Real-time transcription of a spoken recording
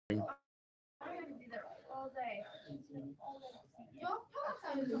All day.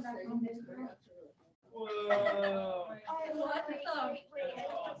 Whoa. I what the? Wait, I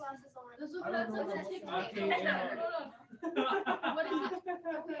have my glasses on. This is that's what it is. What is it?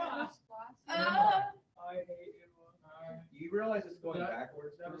 I hate Emma. You realize it's going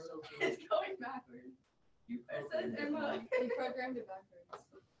backwards? That was so cool. It's going backwards. You It says Emma. We programmed it backwards.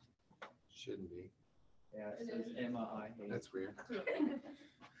 Shouldn't be. Yeah, it says Emma, I hate. That's weird.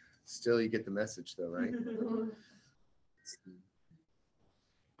 Still, you get the message though, right?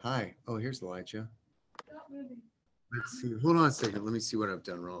 Hi. Oh, here's Elijah. Stop moving. Let's see. Hold on a second. Let me see what I've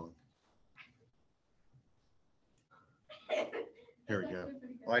done wrong. Here we go.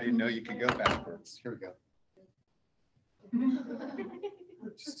 Oh, I didn't know you could go backwards. Here we go.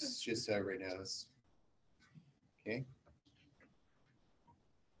 Just so everybody knows. Okay.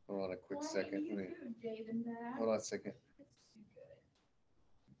 Hold on a quick second. Let me, hold on a second.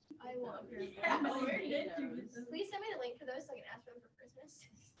 I love your Please send me the link for those so I can ask for them for Christmas.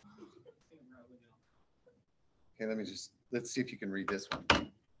 Okay, let's see if you can read this one. I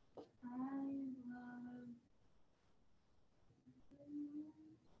love.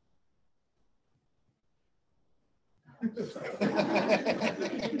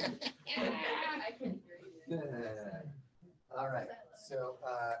 I can hear you. All right. So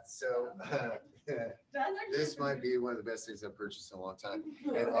this might be one of the best things I've purchased in a long time.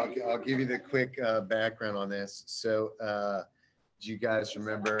 And I'll give you the quick background on this. So do you guys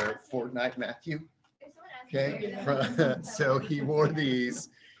remember Fortnite Matthew? Okay. So he wore these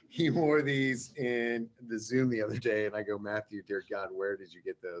in the Zoom the other day, and I go, Matthew, dear God, where did you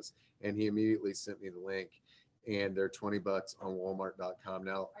get those? And he immediately sent me the link, and they're $20 on Walmart.com.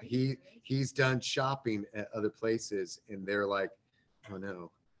 Now he's done shopping at other places, and they're like, oh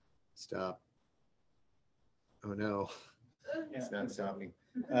no, stop. Oh no, it's not stopping.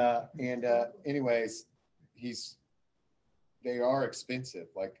 Anyways, they are expensive,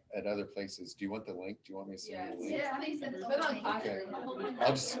 like at other places. Do you want the link? Do you want me to send you the link? Yeah, please send it on Okay.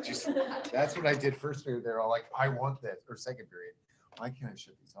 I'll just that's what I did first period. They're all like, I want this, or second period. Why can't I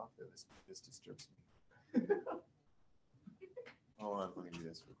shut these off though? This disturbs me. Hold on, let me do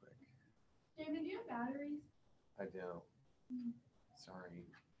this real quick. David, do you have batteries? I don't. Sorry.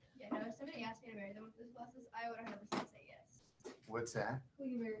 Yeah, no, if somebody asked me to marry them with those glasses, I would 100% say yes. What's that? Will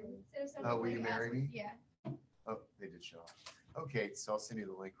you marry me? So if Oh, somebody will you asked marry me? Yeah. Oh, they did show up. Okay, so I'll send you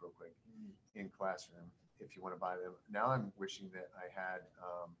the link real quick in Classroom if you want to buy them. Now I'm wishing that I had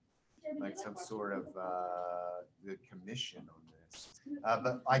like some sort of the commission on this.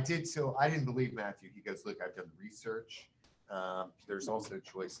 But I did, so I didn't believe Matthew. He goes, look, I've done research. There's also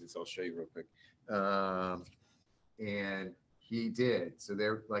choices. I'll show you real quick. And he did. So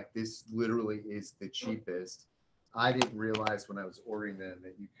they're like, this literally is the cheapest. I didn't realize when I was ordering them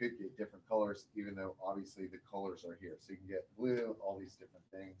that you could get different colors, even though obviously the colors are here. So you can get blue, all these different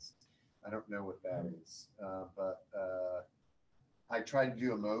things. I don't know what that is, but I tried to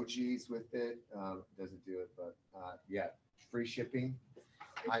do emojis with it. Doesn't do it, but yeah, free shipping.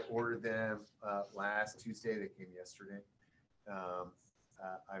 I ordered them last Tuesday. They came yesterday.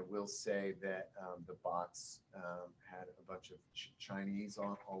 I will say that the box had a bunch of Chinese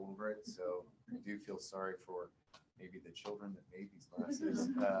all over it. So I do feel sorry for maybe the children that made these glasses.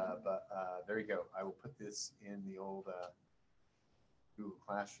 But there you go. I will put this in the old Google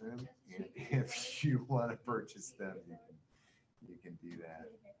Classroom. And if you want to purchase them, you can do that.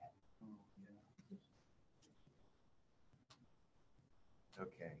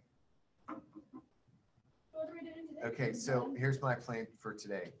 Okay. Okay, so here's my plan for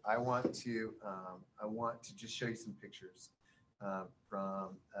today. I want to just show you some pictures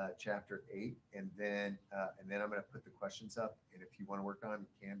from chapter 8, and then I'm going to put the questions up. And if you want to work on them,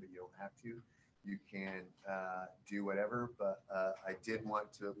 you can, but you don't have to. You can do whatever. But I did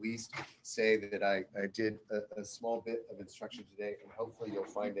want to at least say that I did a small bit of instruction today, and hopefully you'll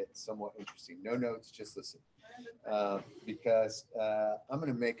find it somewhat interesting. No notes, just listen. Because I'm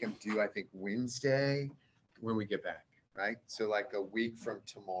going to make them do, I think, Wednesday when we get back, right? So like a week from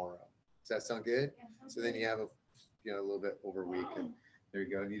tomorrow. Does that sound good? So then you have a little bit over a week, and there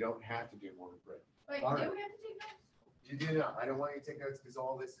you go. And you don't have to do more than break. Wait, All do right. we have to take notes? You do not. I don't want you to take notes because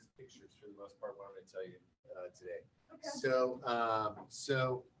all this is pictures for the most part. What I'm going to tell you today. Okay.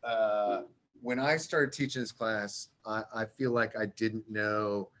 So when I started teaching this class, I feel like I didn't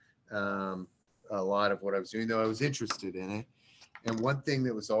know a lot of what I was doing, though I was interested in it. And one thing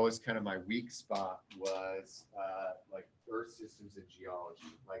that was always kind of my weak spot was like earth systems and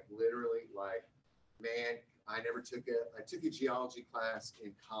geology. Like literally, like, man, I took a geology class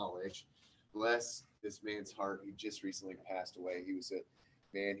in college. Bless this man's heart. He just recently passed away. He was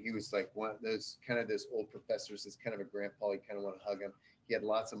man, he was like one of those kind of those old professors. That's kind of a grandpa. You kind of want to hug him. He had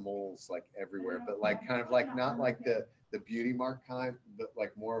lots of moles like everywhere, but like kind of like not like the beauty mark kind, but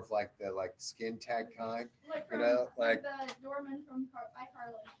like more of like the like skin tag kind. Like You know, like the doorman from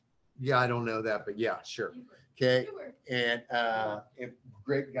iCarly. yeah, I don't know that, but yeah, sure. You were. Okay, You were. and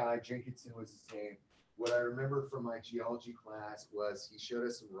great guy, Jenkinson was his name. What I remember from my geology class was he showed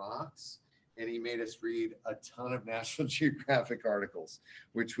us some rocks and he made us read a ton of National Geographic articles,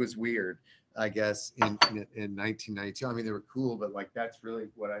 which was weird, I guess, in 1992. I mean, they were cool, but like that's really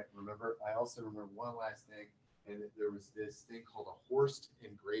what I remember. I also remember one last thing, and there was this thing called a Horst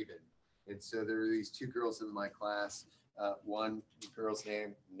engraving. And so there were these two girls in my class. One girl's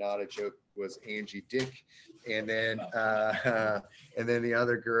name, not a joke, was Angie Dick, and then the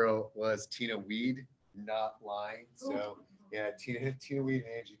other girl was Tina Weed, not lying. So yeah, Tina Weed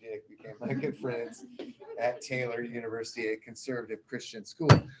and Angie Dick became my good friends at Taylor University, a conservative Christian school.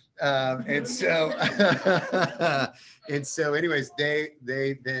 And so anyways,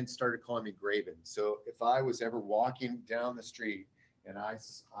 they then started calling me Graven. So if I was ever walking down the street and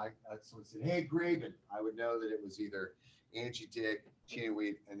someone said, "Hey, Graven," I would know that it was either Angie Dick, Tina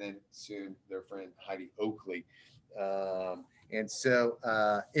Weed, and then soon their friend Heidi Oakley. And so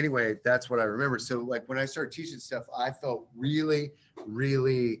anyway, that's what I remember. So like when I started teaching stuff, I felt really,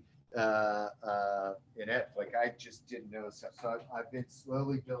 really inept. Like I just didn't know stuff. So I've been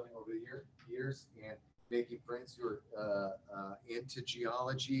slowly building over the years and making friends who are into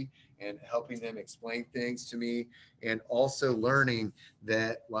geology and helping them explain things to me, and also learning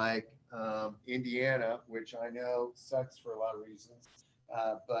that like Indiana, which I know sucks for a lot of reasons,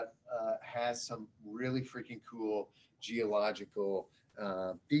 but has some really freaking cool geological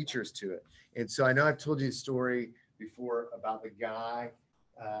features to it. And so I know I've told you a story before about the guy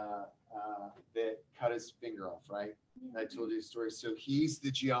that cut his finger off, right? I told you a story. So he's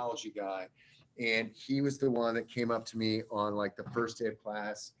the geology guy. And he was the one that came up to me on like the first day of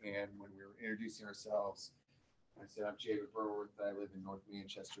class. And when we were introducing ourselves, I said, "I'm David Burworth. I live in North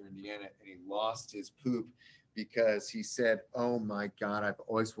Manchester, Indiana." And he lost his poop because he said, "Oh my God, I've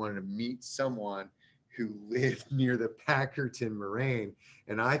always wanted to meet someone who lived near the Packerton Moraine."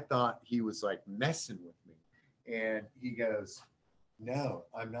 And I thought he was like messing with me. And he goes, "No,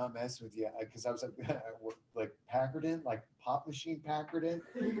 I'm not messing with you." Because I was like Packerton, like pop machine Packerton.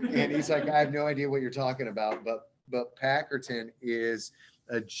 And he's like, "I have no idea what you're talking about, but Packerton is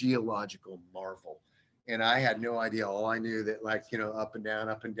a geological marvel." And I had no idea. All I knew that like, you know, up and down,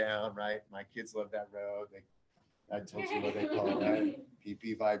 right? My kids love that road. I told you what they call it, right?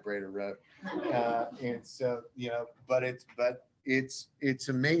 PP vibrator road. And so, you know, but it's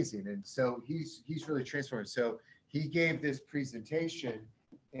amazing. And so he's really transformed. So he gave this presentation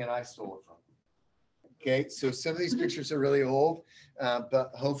and I stole it from him. Okay, so some of these pictures are really old,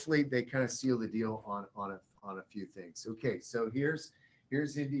 but hopefully they kind of seal the deal on a few things. Okay, so here's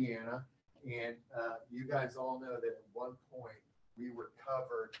Indiana, and you guys all know that at one point we were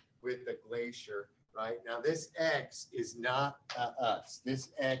covered with the glacier, right? Now this X is not us.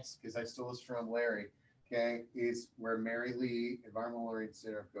 This X, because I stole this from Larry, okay, is where Mary Lee Environmental Learning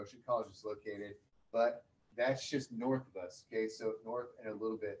Center of Goshen College is located, but that's just north of us, okay? So north and a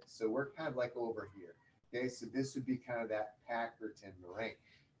little bit. So we're kind of like over here, okay? So this would be kind of that Packerton Moraine.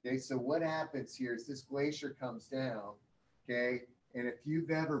 Okay, so what happens here is this glacier comes down, okay? And if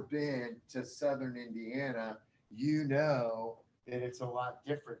you've ever been to southern Indiana, you know that it's a lot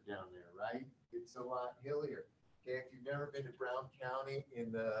different down there, right? It's a lot hillier. Okay, if you've never been to Brown County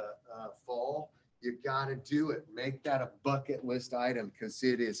in the fall, you've got to do it. Make that a bucket list item because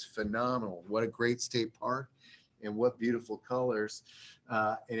it is phenomenal. What a great state park and what beautiful colors.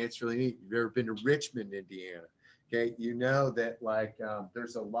 And it's really neat. You've ever been to Richmond, Indiana? Okay, you know that like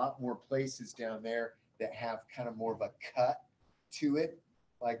there's a lot more places down there that have kind of more of a cut to it.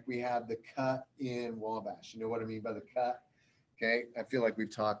 Like we have the cut in Wabash. You know what I mean by the cut? Okay, I feel like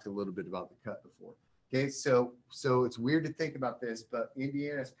we've talked a little bit about the cut before. Okay, so it's weird to think about this, but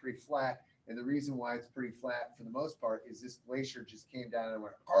Indiana is pretty flat. And the reason why it's pretty flat for the most part is this glacier just came down and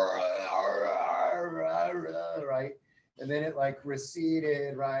went, right? And then it like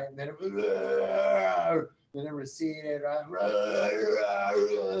receded, right? And then it receded, right?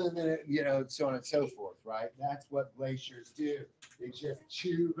 And then it, you know, so on and so forth, right? That's what glaciers do. They just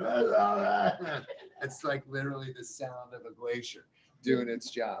chew. It's like literally the sound of a glacier doing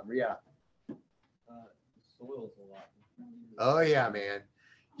its job. Yeah. Soil's a lot. Oh yeah, man.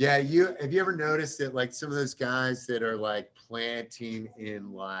 Yeah, have you ever noticed that like some of those guys that are like planting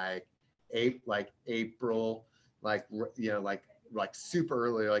in like April, like you know, like super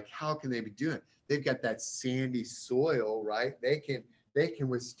early, like how can they be doing it? They've got that sandy soil, right? They can they can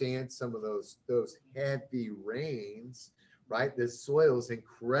withstand some of those heavy rains, right? The soil is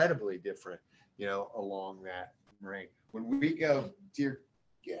incredibly different, along that moraine. When we go, dear,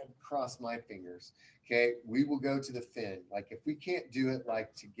 cross my fingers. Okay, we will go to the fin. Like if we can't do it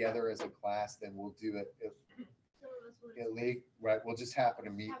like together as a class, then we'll do it league, right? We'll just happen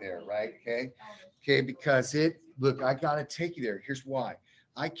to meet there, right? Okay, because look, I gotta take you there. Here's why.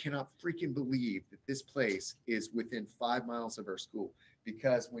 I cannot freaking believe that this place is within 5 miles of our school.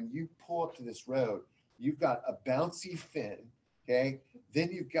 Because when you pull up to this road, you've got a bouncy fin, okay?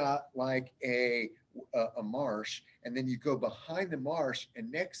 Then you've got like a marsh, and then you go behind the marsh,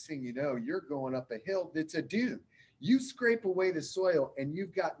 and next thing you know, you're going up a hill that's a dune. You scrape away the soil, and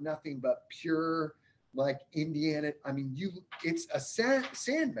you've got nothing but pure, like Indiana. I mean, it's a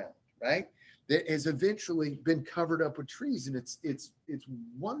sand mound, right? That has eventually been covered up with trees, and it's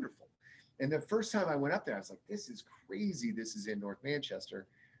wonderful. And the first time I went up there, I was like, this is crazy. This is in North Manchester.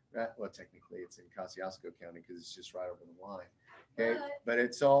 Well, technically it's in Kosciuszko County because it's just right over the line. Okay. But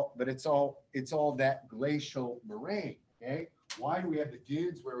it's all that glacial moraine. Okay. Why do we have the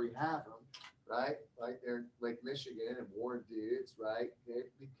dunes where we have them? Right? Like they're Lake Michigan and Warren Dunes, right? Okay?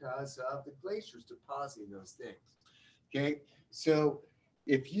 Because of the glaciers depositing those things. Okay. So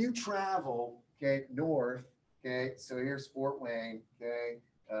if you travel, okay, north, okay, so here's Fort Wayne, okay,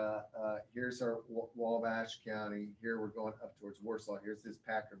 here's our Wabash County. Here we're going up towards Warsaw. Here's this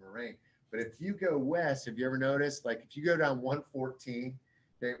Packer Moraine. But if you go west, have you ever noticed, like if you go down 114,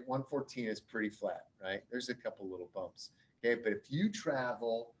 okay, 114 is pretty flat, right? There's a couple little bumps, okay? But if you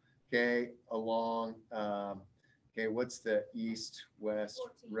travel, okay, along, okay, what's the east-west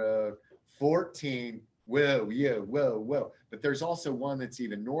road? 14, whoa. But there's also one that's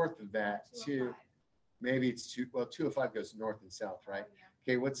even north of that too. Maybe it's 205 goes north and south, right?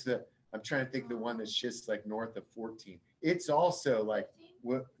 Okay, I'm trying to think of the one that's just like north of 14. It's also like,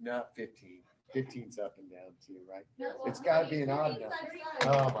 not 15. 15's up and down too, right? It's got to be an odd number.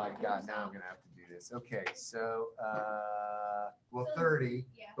 Oh my God, now I'm going to have to do this. Okay, so, 30.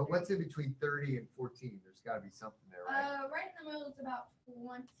 But what's in between 30 and 14? There's got to be something there, right? Right in the middle, it's about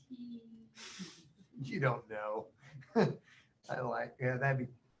 20. You don't know. That'd be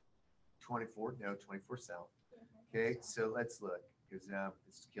 24. No, 24 south. Okay, so let's look because now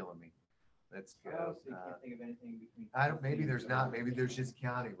it's killing me. Let's go. So you can't think of anything between. Maybe there's not. Maybe there's just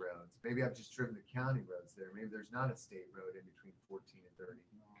county roads. Maybe I've just driven the county roads there. Maybe there's not a state road in between 14 and 30.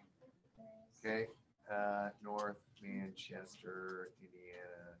 Okay, North Manchester,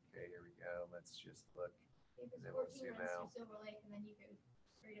 Indiana. Okay, here we go. Let's just look. If it's And then we'll 14, zoom runs out. through Silver Lake, and then you go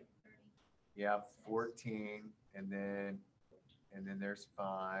straight up to 30. Yeah, 14, and then there's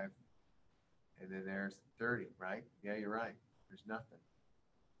 5, and then there's 30, right? Yeah, you're right. There's nothing.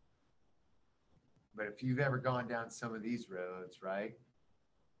 But if you've ever gone down some of these roads, right?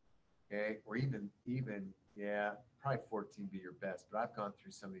 Okay, or even yeah, probably 14 be your best. But I've gone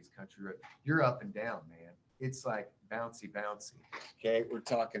through some of these country roads. You're up and down, man. It's like bouncy. Okay, we're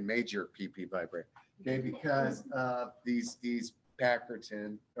talking major PP vibrate. Okay, because of these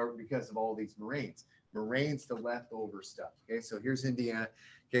Packerton, or because of all these moraines, the leftover stuff. Okay, so here's Indiana.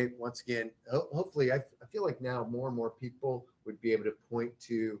 Okay, once again, hopefully, I feel like now more and more people would be able to point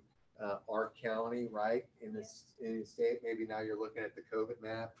to our county, right, in the state. Maybe now you're looking at the COVID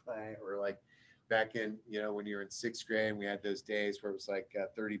map, right? Or like back in, when you were in 6th grade, and we had those days where it was like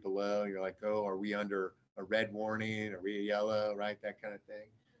 30 below. You're like, oh, are we under a red warning? Are we a yellow? Right, that kind of thing.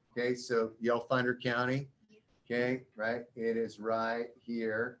 Okay, so y'all find our county. Okay, right, it is right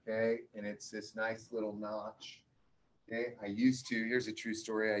here. Okay, and it's this nice little notch. Okay, here's a true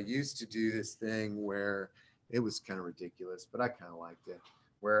story. I used to do this thing where it was kind of ridiculous, but I kind of liked it,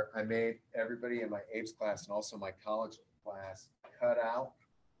 where I made everybody in my APES class and also my college class cut out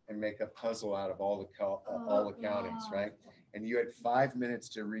and make a puzzle out of all the counties, right? And you had 5 minutes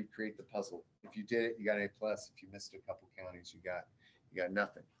to recreate the puzzle. If you did it, you got an A+. If you missed a couple counties, you got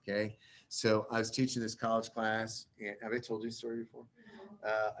nothing. Okay, so I was teaching this college class, and have I told you a story before?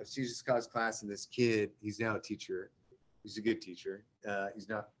 I was teaching this college class, and this kid, he's now a teacher. He's a good teacher.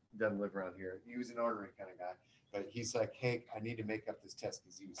 Doesn't live around here. He was an ordinary kind of guy, but he's like, hey, I need to make up this test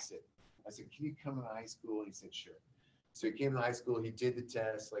because he was sick. I said, can you come to high school? He said, sure. So he came to high school. He did the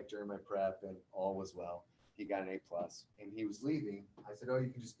test like during my prep, and all was well. He got an A+, and he was leaving. I said, oh, you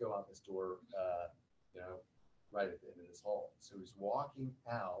can just go out this door, right at the end of this hall. So he was walking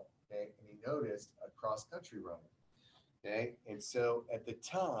out, okay, and he noticed a cross-country runner, okay? And so at the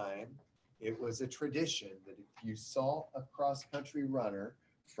time, it was a tradition that if you saw a cross-country runner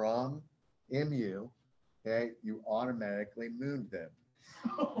from MU, okay, you automatically mooned them.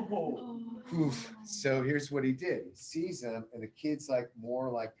 Oh. Oof. So here's what he did. He sees them, and the kid's like more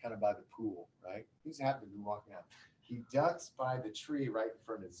like kind of by the pool, right? He's happened to be walking out. He ducks by the tree right in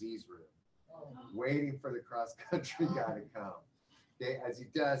front of Z's room, waiting for the cross country guy to come. Okay, as he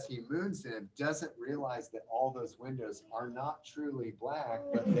does, he moons him, doesn't realize that all those windows are not truly black,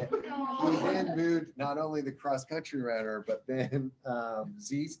 but that he then mooned not only the cross country runner, but then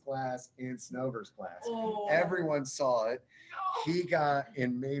Z's class and Snover's class. Everyone saw it. He got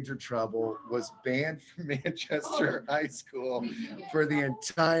in major trouble, was banned from Manchester High School for the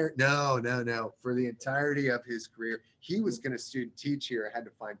entire, for the entirety of his career. He was going to student teach here, had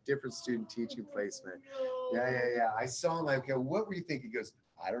to find different student teaching placement. Yeah. I saw him, like, what were you thinking? He goes,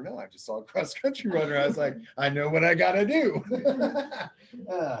 I don't know. I just saw a cross country runner. I was like, I know what I got to do. Pretty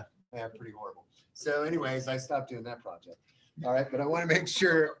horrible. So anyways, I stopped doing that project. All right, but I want to make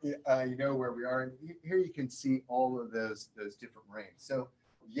sure you know where we are. And here you can see all of those different ranges. So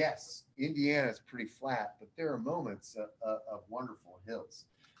yes, Indiana is pretty flat, but there are moments of wonderful hills.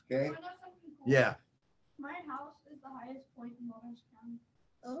 Okay. Wanna know something cool? Yeah. My house is the highest point in Morris County.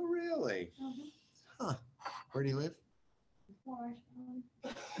 Oh, really? Huh. Where do you live? Morris County.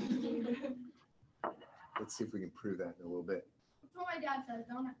 Let's see if we can prove that in a little bit. That's what my dad says.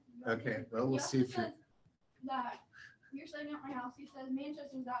 Don't. Okay. Well, we'll He see also if you. says that you're staying at my house. He says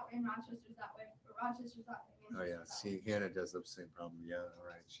Manchester's that way and Rochester's that way, but Rochester's that way. Oh yeah. Manchester's that way. See, Hannah does have the same problem. Yeah. All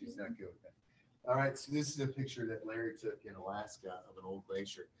right. She's not good with that. All right. So this is a picture that Larry took in Alaska of an old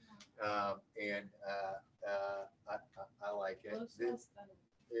glacier, and I like it.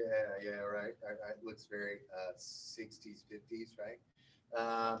 Yeah, right. It looks very 60s, 50s, right?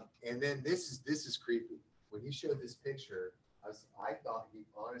 And then this is creepy. When he showed this picture, I thought he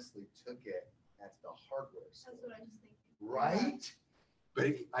honestly took it at the hardware store. That's what I just think. Right?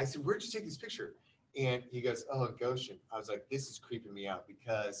 But I said, where'd you take this picture? And he goes, oh, in Goshen. I was like, this is creeping me out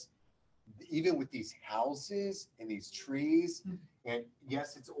because even with these houses and these trees, and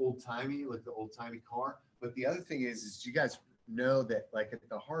yes, it's old timey, like the old timey car. But the other thing is you guys know that like at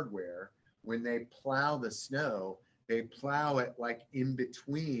the hardware, when they plow the snow, they plow it like in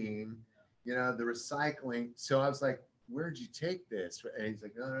between, the recycling. So I was like, where'd you take this? And he's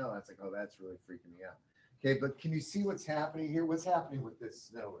like, no. I was like, oh, that's really freaking me out. Okay, but can you see what's happening here? What's happening with this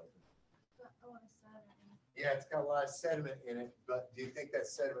snow? Yeah, it's got a lot of sediment in it, but do you think that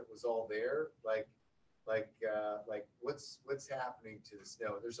sediment was all there? Like what's happening to the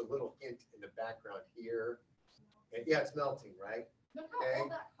snow? There's a little hint in the background here. And yeah, it's melting, right? Look how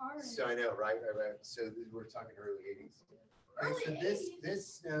old that car is. So I know, right. So we're talking early 80s. Okay, so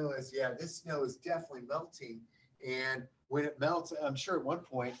this snow is definitely melting. And when it melts, I'm sure at one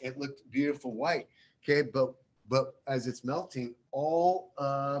point it looked beautiful white. Okay, but as it's melting, all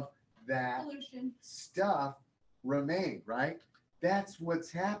of that pollution stuff remain, right? That's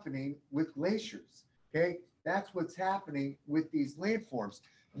what's happening with glaciers. Okay, that's what's happening with these landforms.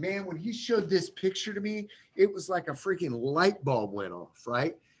 Man, when he showed this picture to me, it was like a freaking light bulb went off,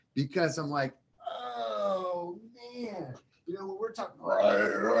 right? Because I'm like, oh man, when we're talking,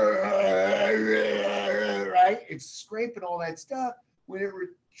 right? It's scraping all that stuff. When it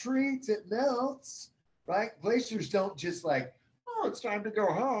retreats, it melts, right? Glaciers don't just like, oh, it's time to go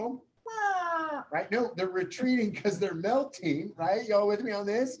home. Right? No, they're retreating because they're melting, right? Y'all with me on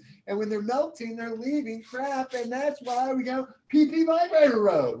this? And when they're melting, they're leaving crap, and that's why we go PP Vibrator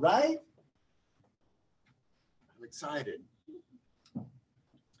Road, right? I'm excited.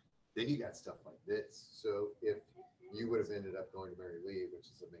 Then you got stuff like this. So if you would have ended up going to Mary Lee, which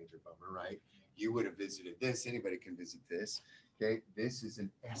is a major bummer, right? You would have visited this. Anybody can visit this. Okay, this is an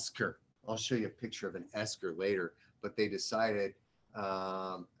esker. I'll show you a picture of an esker later, but they decided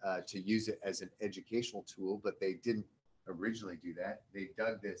to use it as an educational tool, but they didn't originally do that. They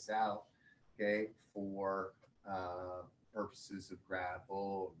dug this out, okay, for purposes of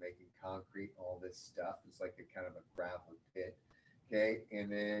gravel, making concrete, all this stuff. It's like a kind of a gravel pit, okay,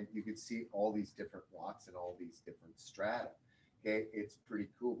 and then you can see all these different rocks and all these different strata. Okay, it's pretty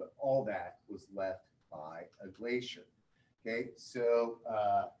cool, but all that was left by a glacier. Okay, so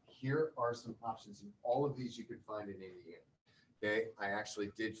here are some options, and all of these you can find in Indiana. Okay, I actually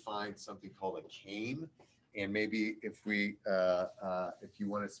did find something called a cane, and maybe if you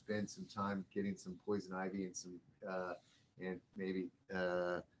want to spend some time getting some poison ivy and some maybe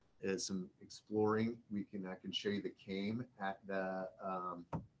some exploring, I can show you the cane at the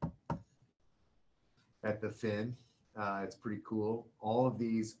fin. It's pretty cool. All of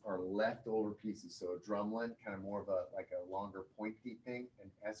these are leftover pieces. So a drumlin, kind of more of a longer pointy thing,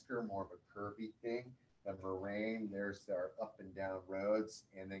 an esker, more of a curvy thing. A moraine, there's our up and down roads,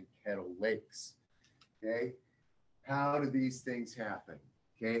 and then Kettle Lakes. Okay, how do these things happen?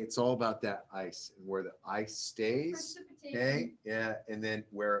 Okay, it's all about that ice and where the ice stays. Precipitation. Okay, yeah, and then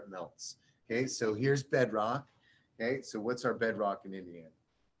where it melts. Okay, so here's bedrock. Okay, so what's our bedrock in Indiana?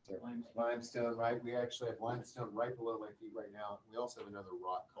 Limestone, right? We actually have limestone right below my feet right now. We also have another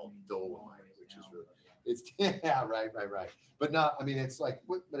rock called dolomite, which is really, it's, yeah, right. But not, I mean, it's like,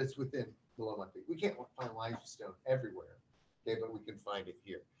 but it's within below my feet. We can't find limestone everywhere. Okay, but we can find it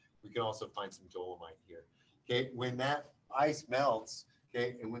here. We can also find some dolomite here. Okay, when that ice melts,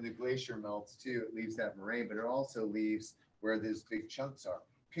 okay, and when the glacier melts too, it leaves that moraine, but it also leaves where those big chunks are.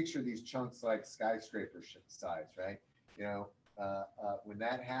 Picture these chunks like skyscraper size, right? You know, when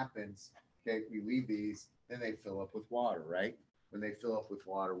that happens, okay, we leave these, then they fill up with water, right? When they fill up with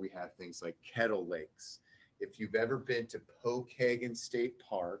water, we have things like kettle lakes. If you've ever been to Pokagon State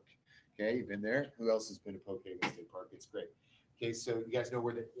Park, okay, you've been there? Who else has been to Pokagon State Park? It's great. Okay, so you guys know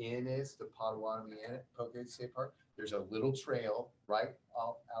where the inn is, the Potawatomi Inn at Pokagon State Park? There's a little trail right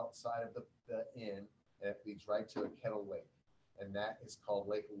outside of the inn that leads right to a kettle lake, and that is called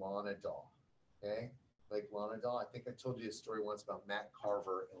Lake Lonadaw, okay? Lake Lonadaw. I think I told you a story once about Matt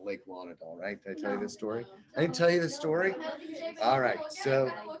Carver and Lake Lonadaw, right? Did I tell you this story? I didn't tell you this story? All right, so-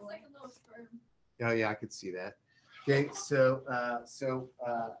 It looks like a little sperm. Oh yeah, I could see that. Okay, so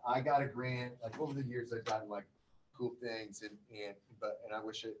I got a grant. Like over the years, I've gotten like cool things, and I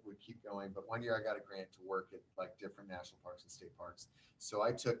wish it would keep going. But one year, I got a grant to work at like different national parks and state parks. So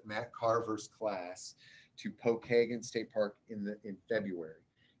I took Matt Carver's class to Pokagon State Park in February,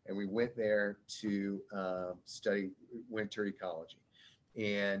 and we went there to study winter ecology,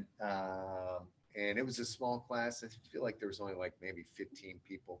 and it was a small class. I feel like there was only like maybe 15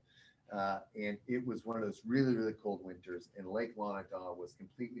 people. And it was one of those really, really cold winters, and Lake Lonadaw was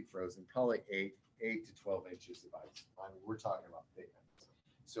completely frozen, probably 8 to 12 inches of ice. I mean, we're talking about big ice.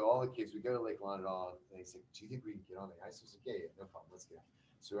 So all the kids, we go to Lake Lonadaw, and they said, "Do you think we can get on the ice?" I was like, "Yeah, no problem, let's get on."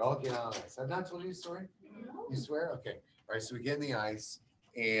 So we all get on the ice. I've not told you the story? You swear? Okay. All right, so we get in the ice,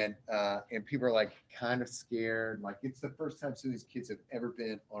 and people are like kind of scared. Like it's the first time some of these kids have ever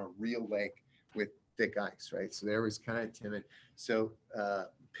been on a real lake with thick ice, right? So they're always kind of timid. So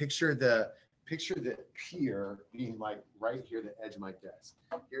picture the pier being like right here, the edge of my desk.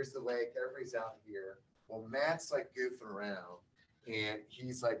 Here's the lake, everybody's out here. Well, Matt's like goofing around, and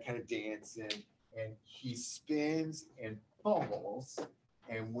he's like kind of dancing, and he spins and fumbles,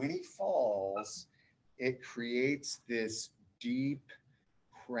 and when he falls, it creates this deep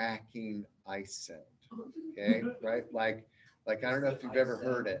cracking ice sound. Okay, right? Like I don't know if you've ever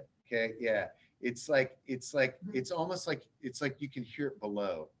heard it. Okay, yeah. It's almost like you can hear it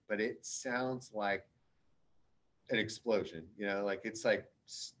below, but it sounds like an explosion, you know, like it's like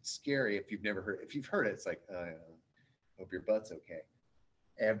scary if you've never heard it. If you've heard it, it's like, hope your butt's okay.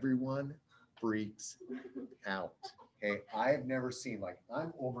 Everyone freaks out. Okay. I have never seen, like,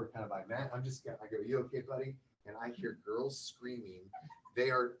 I'm over kind of by Matt. I go, "You okay, buddy?" And I hear girls screaming. They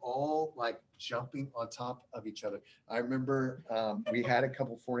are all like jumping on top of each other. I remember we had a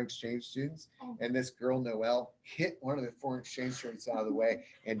couple foreign exchange students, and this girl, Noelle, hit one of the foreign exchange students out of the way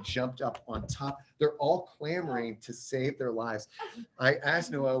and jumped up on top. They're all clamoring to save their lives. I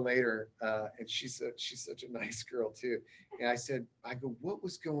asked Noelle later, and she's such a nice girl too. And I go, "What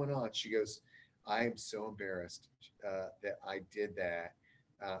was going on?" She goes, "I am so embarrassed that I did that."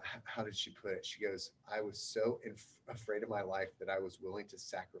 How did she put it? She goes, "I was so afraid of my life that I was willing to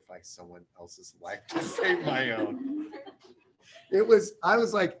sacrifice someone else's life to save my own." I was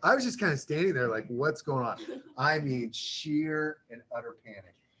just kind of standing there like, what's going on? I mean, sheer and utter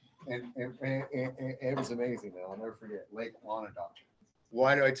panic. And it was amazing, though. I'll never forget Lake Lonadaw.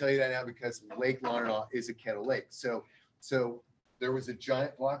 Why do I tell you that now? Because Lake Lonadaw is a kettle lake. So there was a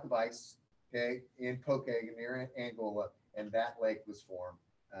giant block of ice, okay, in Pokagon near Angola, and that lake was formed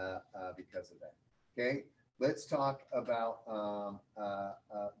because of that. Okay, let's talk about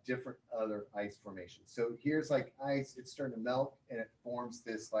different other ice formations. So here's like ice, it's starting to melt, and it forms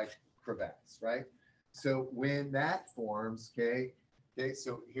this like crevasse, right? So when that forms, okay,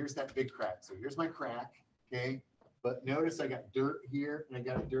 so here's that big crack. So here's my crack, okay, but notice I got dirt here and I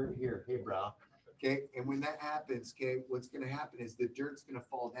got dirt here. Hey, bro. Okay, and when that happens, okay, what's going to happen is the dirt's going to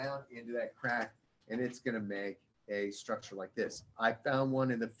fall down into that crack, and it's going to make a structure like this. I found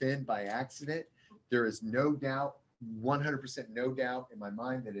one in the fin by accident. There is no doubt, 100% no doubt in my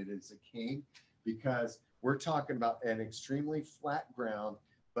mind that it is a cane, because we're talking about an extremely flat ground,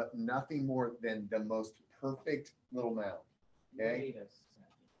 but nothing more than the most perfect little mound. Okay. Wait a second.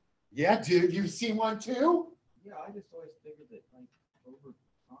 Yeah, dude, you've seen one too? Yeah, I just always figured that like over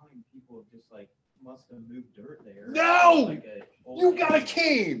time people just like must have moved dirt there. No! Like You got a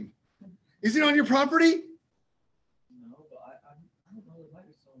cane. Is it on your property?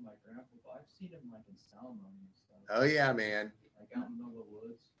 ceremony and stuff. Oh yeah, man. Like out in the middle of the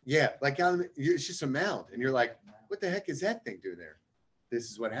woods. Yeah, like it's just a mound, and you're like, what the heck is that thing doing there? This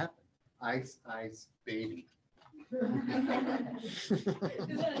is what happened. Ice, ice, baby. Do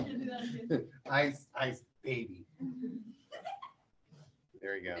that again. Ice, ice, baby.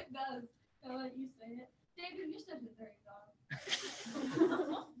 There you go. It does. I'll let you say it. David, you're such a dirty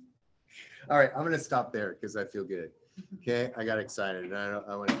dog. All right, I'm gonna stop there because I feel good. Okay, I got excited, and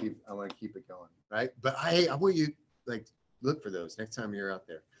I want to keep it going, right? But I want you like look for those next time you're out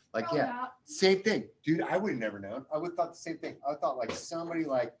there. Like, Oh, yeah, same thing, dude. I would have never known. I would have thought the same thing. I thought like somebody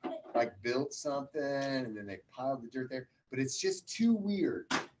like built something and then they piled the dirt there, but it's just too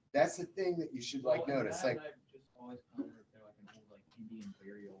weird. That's the thing that you should like Well, and notice. that, Like, I've just always wondered if they're like an old like Indian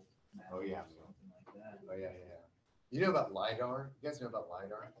burial mound Oh, yeah. or something like that. oh yeah, yeah. You know about LiDAR? You guys know about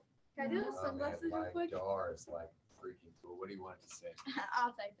LiDAR? Can I do the Oh, man, sunglasses real quick? LiDAR is like freaking cool. What do you want it to say?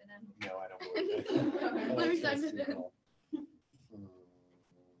 I'll type it in. No, I don't want that. Let me type it in.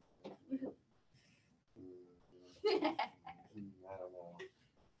 I don't know.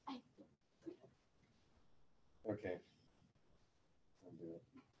 Okay. I'll do it.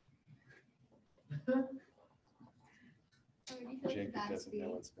 Jacob doesn't know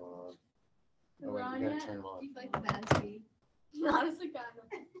what's going on. Oh, wait, we gotta turn them on. You like the bad speed. Honestly, kind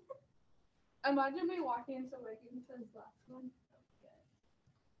of. Imagine me walking into Wigan to his last one.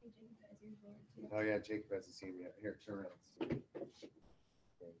 Oh, yeah, Jacob hasn't seen me yet. Here, turn around.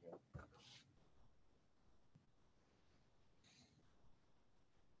 There you go.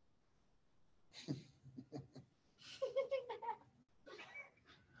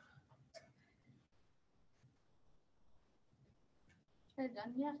 Are you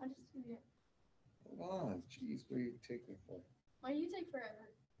done yet? I just do it. Hold on, jeez, what are you taking for? Why do you take forever?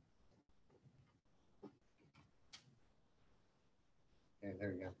 Okay,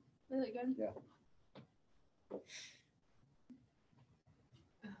 there you go. Is it good? Yeah.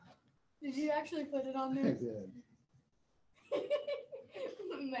 Did you actually put it on I there? did.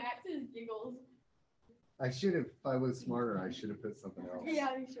 Max's giggles. I should have, if I was smarter, I should have put something else.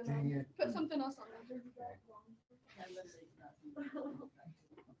 Yeah, you should have. Dang it. Put something else on there. There's that one.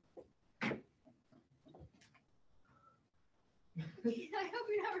 I hope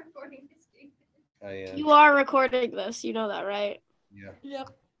you're not recording this game. I am. You are recording this, you know that, right? Yeah. Yep.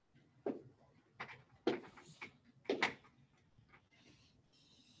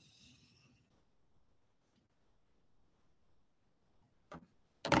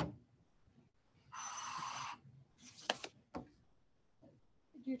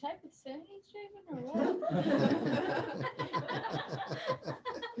 Did you type with Sandy, Javen, or what?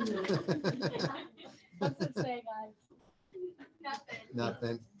 What's it say, guys? Nothing.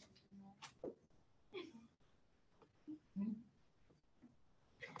 Nothing.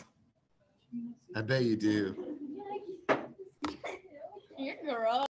 I bet you do. You're gross.